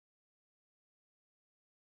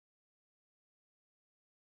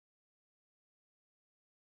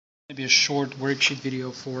Maybe a short worksheet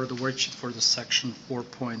video for the worksheet for the section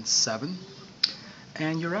 4.7,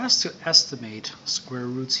 and you're asked to estimate square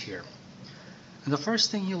roots here. And the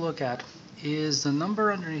first thing you look at is the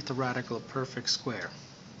number underneath the radical of perfect square.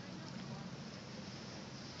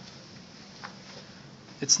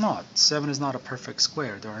 It's not. 7 is not a perfect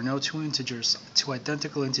square. There are no two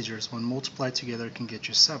identical integers when multiplied together can get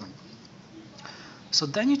you 7. So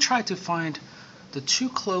then you try to find the two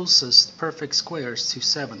closest perfect squares to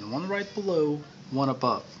 7, one right below, one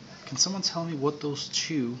above. Can someone tell me what those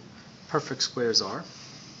two perfect squares are?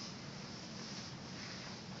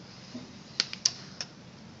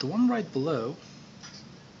 The one right below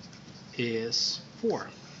is 4.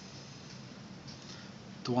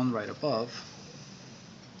 The one right above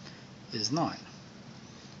is 9.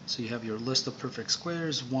 So you have your list of perfect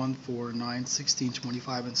squares: 1, 4, 9, 16,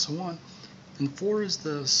 25, and so on. And 4 is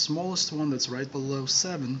the smallest one that's right below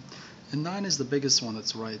 7, and 9 is the biggest one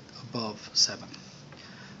that's right above 7.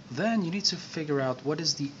 Then you need to figure out what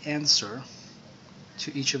is the answer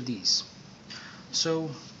to each of these. So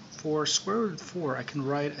for square root of 4, I can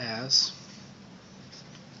write as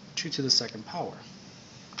 2 to the second power,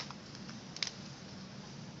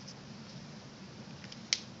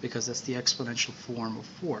 because that's the exponential form of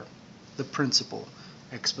 4, the principal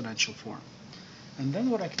exponential form. And then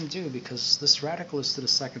what I can do, because this radical is to the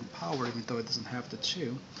second power, even though it doesn't have the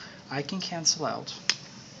 2, I can cancel out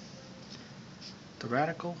the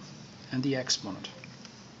radical and the exponent.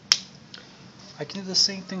 I can do the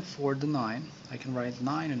same thing for the 9. I can write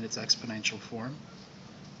 9 in its exponential form,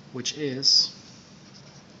 which is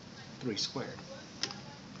 3 squared.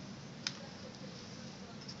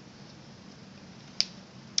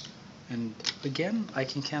 And again, I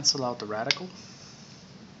can cancel out the radical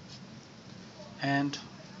and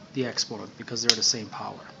the exponent because they're the same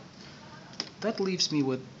power. That leaves me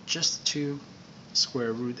with just two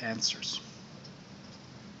square root answers.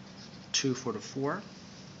 2 for the 4,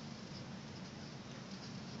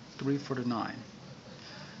 3 for the 9.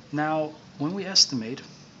 Now, when we estimate,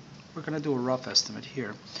 we're going to do a rough estimate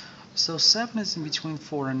here. So 7 is in between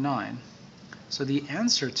 4 and 9. So the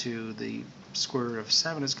answer to the square root of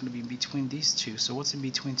 7 is going to be between these two. So what's in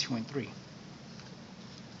between 2 and 3?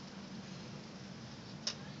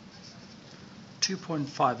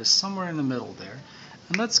 2.5 is somewhere in the middle there,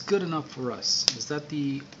 and that's good enough for us. Is that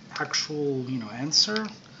the actual answer?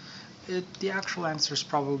 The actual answer is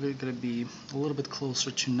probably going to be a little bit closer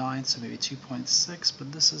to 9, so maybe 2.6,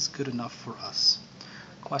 but this is good enough for us.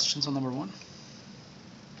 Questions on number 1?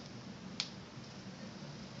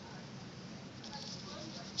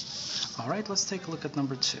 Alright, let's take a look at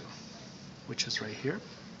number 2, which is right here.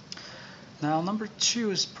 Now number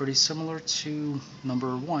 2 is pretty similar to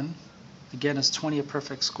number 1. Again, is 20 a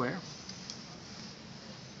perfect square?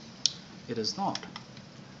 It is not.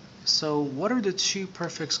 So what are the two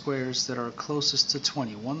perfect squares that are closest to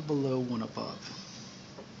 20? One below, one above.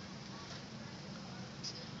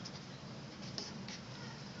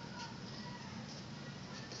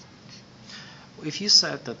 If you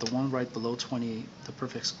said that the one right below 20, the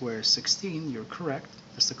perfect square, is 16, you're correct.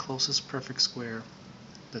 It's the closest perfect square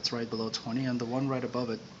that's right below 20, and the one right above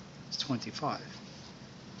it is 25.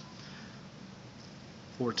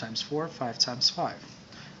 4 times 4, 5 times 5.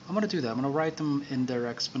 I'm going to do that. I'm going to write them in their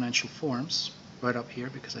exponential forms right up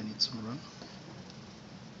here because I need some room.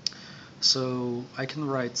 So I can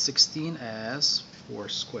write 16 as 4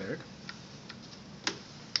 squared.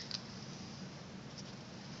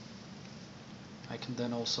 I can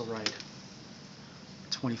then also write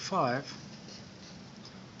 25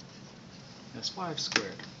 as 5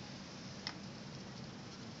 squared.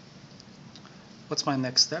 What's my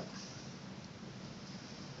next step?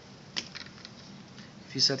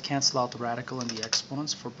 If you said cancel out the radical and the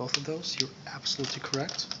exponents for both of those, you're absolutely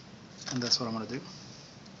correct, and that's what I'm going to do.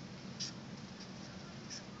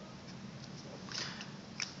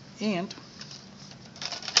 And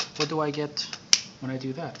what do I get when I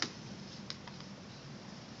do that?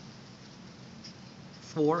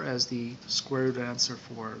 4 as the square root answer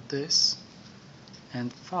for this,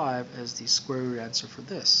 and 5 as the square root answer for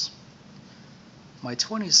this. My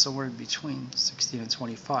 20 is somewhere in between 16 and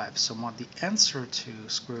 25, so the answer to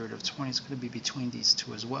square root of 20 is going to be between these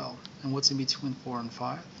two as well. And what's in between 4 and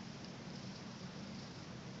 5?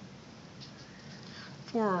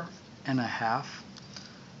 4.5.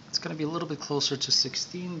 It's going to be a little bit closer to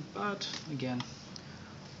 16, but again,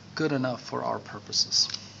 good enough for our purposes.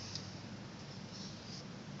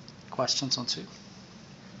 Questions on 2?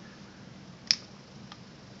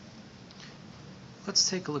 Let's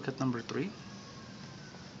take a look at number 3.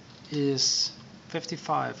 Is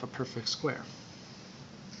 55 a perfect square?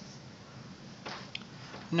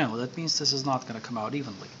 No, that means this is not going to come out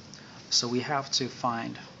evenly. So we have to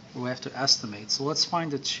estimate. So let's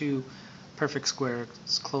find the two perfect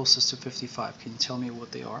squares closest to 55. Can you tell me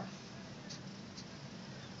what they are?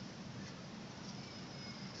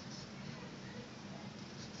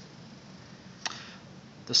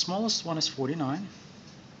 The smallest one is 49.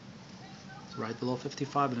 It's right below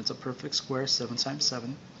 55, and it's a perfect square, 7 times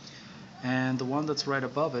 7. And the one that's right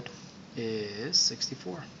above it is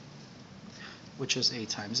 64, which is 8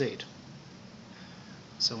 times 8.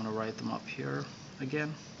 So I'm going to write them up here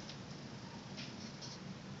again.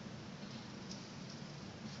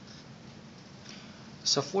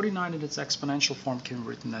 So 49 in its exponential form can be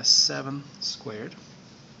written as 7 squared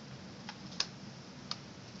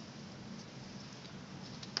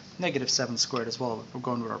negative 7 squared as well. We're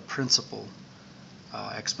going with our principal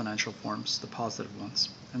exponential forms, the positive ones.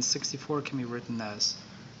 And 64 can be written as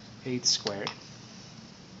 8 squared.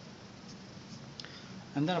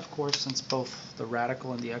 And then, of course, since both the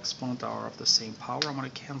radical and the exponent are of the same power, I'm going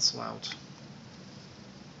to cancel out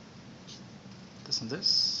this and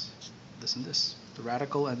this, this and this. The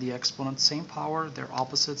radical and the exponent, same power, they're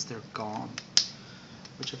opposites, they're gone.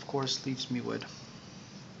 Which, of course, leaves me with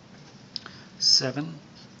 7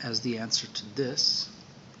 as the answer to this,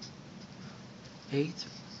 8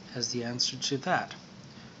 as the answer to that.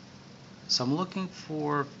 So I'm looking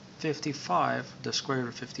for 55, the square root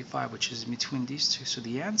of 55, which is in between these two. So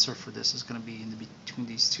the answer for this is going to be in between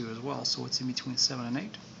these two as well. So it's in between 7 and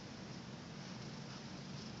 8.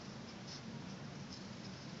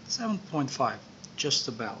 7.5, just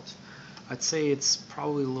about. I'd say it's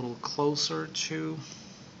probably a little closer to,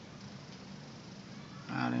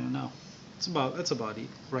 I don't even know. It's about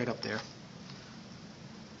right up there.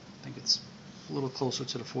 I think it's a little closer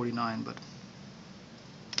to the 49, but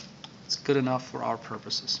it's good enough for our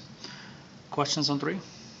purposes. Questions on 3?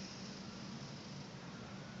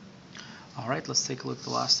 Alright, let's take a look at the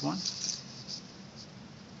last one.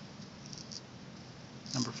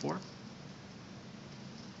 Number 4.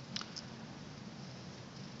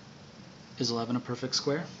 Is 11 a perfect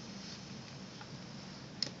square?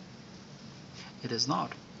 It is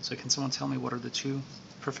not. So can someone tell me what are the two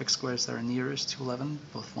perfect squares that are nearest to 11,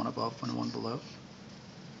 both one above and one below?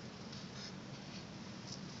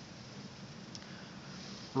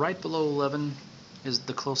 Right below 11 is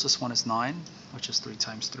the closest one is 9, which is 3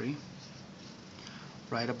 times 3.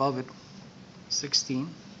 Right above it, 16.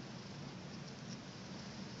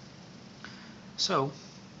 So,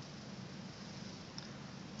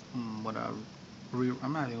 I'm not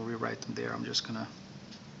going to rewrite them there. I'm just going to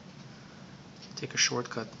take a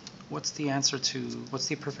shortcut. What's the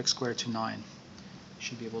perfect square to 9? You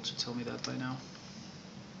should be able to tell me that by now.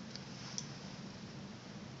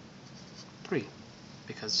 3.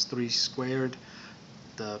 Because 3 squared,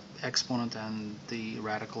 the exponent and the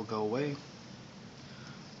radical go away.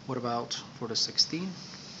 What about for the 16?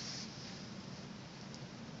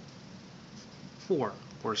 4.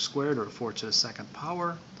 4 squared, or 4 to the second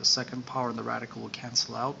power. The second power and the radical will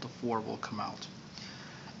cancel out. The 4 will come out.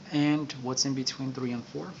 And what's in between 3 and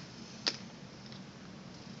 4?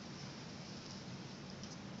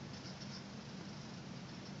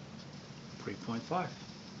 3.5.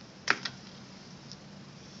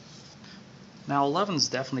 Now 11 is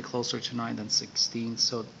definitely closer to 9 than 16,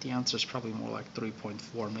 so the answer is probably more like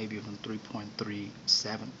 3.4, maybe even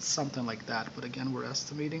 3.37, something like that. But again, we're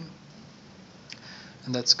estimating,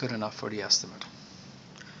 and that's good enough for the estimate.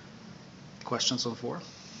 Questions on 4?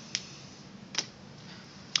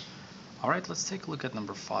 Alright, let's take a look at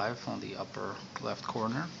number 5 on the upper left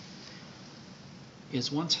corner.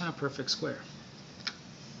 Is 110 a perfect square?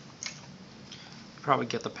 You probably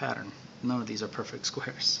get the pattern. None of these are perfect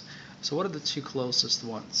squares. So what are the two closest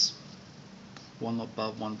ones? One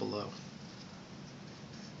above, one below.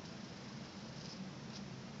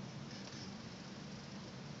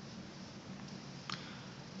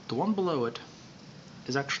 The one below it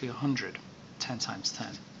is actually 100. 10 times 10.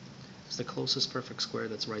 It's the closest perfect square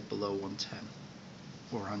that's right below 110,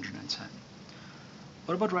 or 110.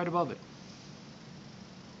 What about right above it?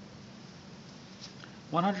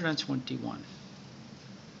 121,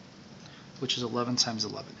 which is 11 times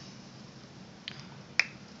 11.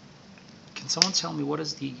 Can someone tell me what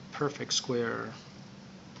is the perfect square,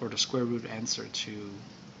 or the square root answer to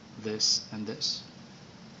this and this?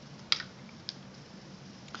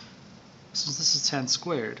 Since this is 10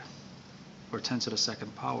 squared, or 10 to the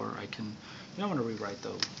second power, I'm going to rewrite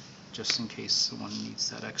though, just in case someone needs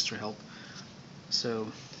that extra help.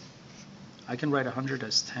 So I can write 100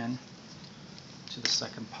 as 10 to the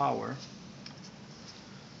second power,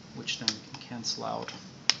 which then can cancel out.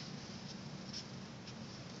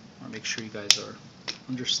 I want to make sure you guys are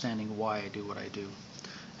understanding why I do what I do.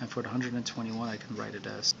 And for the 121, I can write it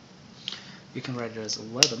as, you can write it as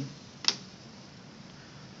 11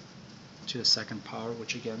 to the second power,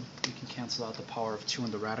 which again, you can cancel out the power of 2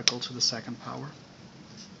 in the radical to the second power.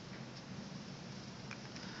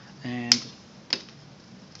 And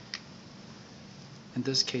in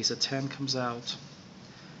this case, a 10 comes out.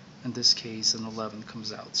 In this case, an 11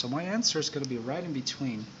 comes out. So my answer is going to be right in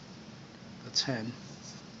between the 10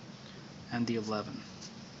 and the 11.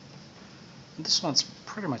 And this one's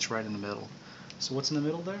pretty much right in the middle. So what's in the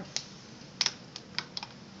middle there?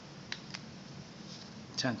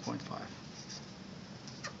 10.5,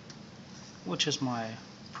 which is my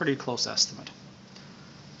pretty close estimate.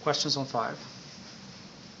 Questions on 5?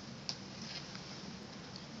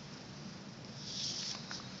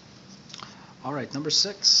 Alright, number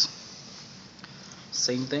 6.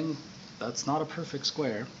 Same thing, that's not a perfect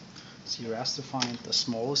square. So you're asked to find the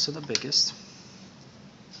smallest and the biggest.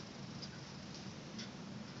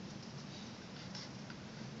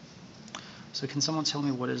 So can someone tell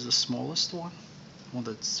me what is the smallest one? One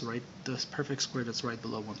that's right, the perfect square that's right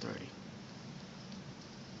below 130.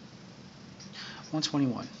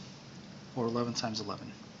 121, or 11 times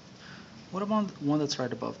 11. What about one that's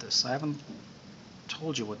right above this? I haven't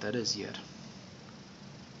told you what that is yet.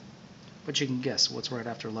 But you can guess what's right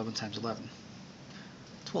after 11 times 11.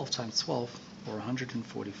 12 times 12, or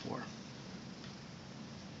 144.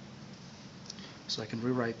 So I can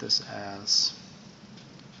rewrite this as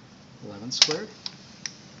 11 squared.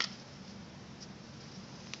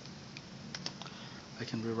 I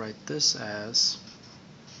can rewrite this as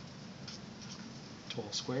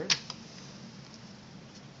 12 squared.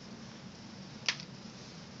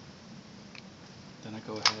 Then I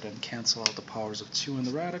go ahead and cancel out the powers of 2 in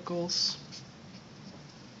the radicals.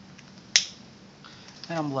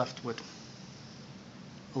 And I'm left with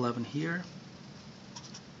 11 here,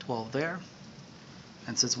 12 there.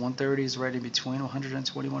 And since 130 is right in between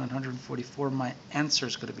 121 and 144, my answer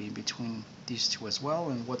is going to be in between these two as well.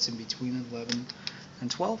 And what's in between 11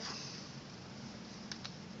 and 12?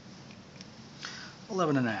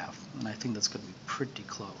 11 and a half. And I think that's going to be pretty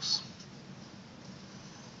close.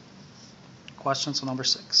 Questions on number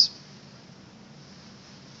 6?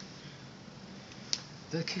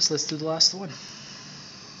 In that case, let's do the last one.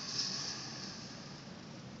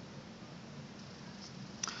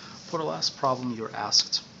 For the last problem, you're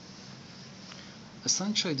asked,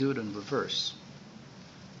 essentially do it in reverse.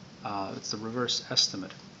 It's the reverse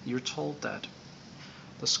estimate. You're told that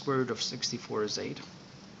the square root of 64 is 8,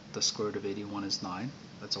 the square root of 81 is 9,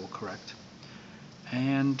 that's all correct.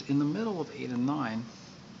 And in the middle of 8 and 9,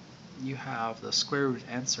 you have the square root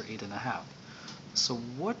answer 8.5. So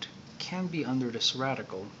what can be under this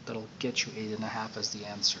radical that'll get you 8.5 as the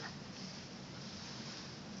answer?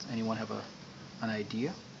 Does anyone have an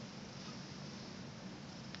idea?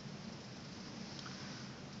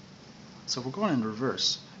 So we're going in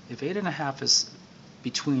reverse. If 8.5 is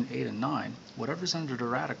between 8 and 9, whatever's under the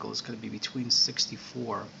radical is going to be between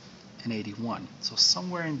 64 and 81. So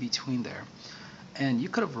somewhere in between there. And you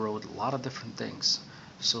could have wrote a lot of different things.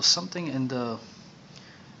 So something in the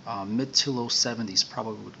mid to low 70s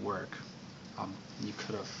probably would work. You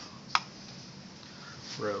could have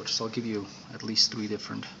wrote, so I'll give you at least 3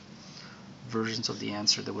 different versions of the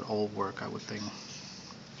answer that would all work, I would think.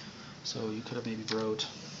 So you could have maybe wrote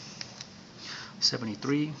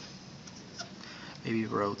 73, maybe you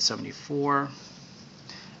wrote 74,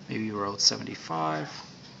 maybe you wrote 75,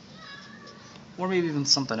 or maybe even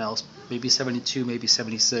something else, maybe 72, maybe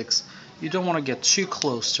 76. You don't want to get too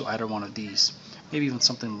close to either one of these. Maybe even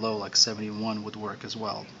something low like 71 would work as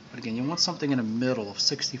well. But again, you want something in the middle of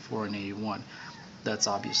 64 and 81. That's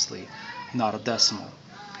obviously not a decimal.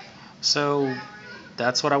 So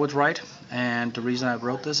that's what I would write, and the reason I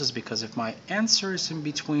wrote this is because if my answer is in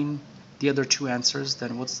between the other two answers,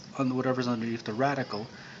 then whatever's underneath the radical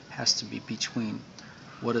has to be between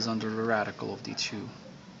what is under the radical of the two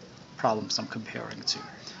problems I'm comparing it to.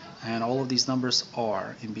 And all of these numbers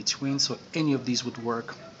are in between, so any of these would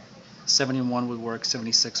work. 71 would work,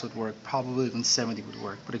 76 would work, probably even 70 would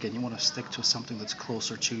work. But again, you want to stick to something that's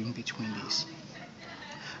closer to in between these.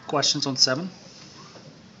 Questions on 7?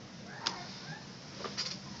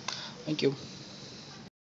 Thank you.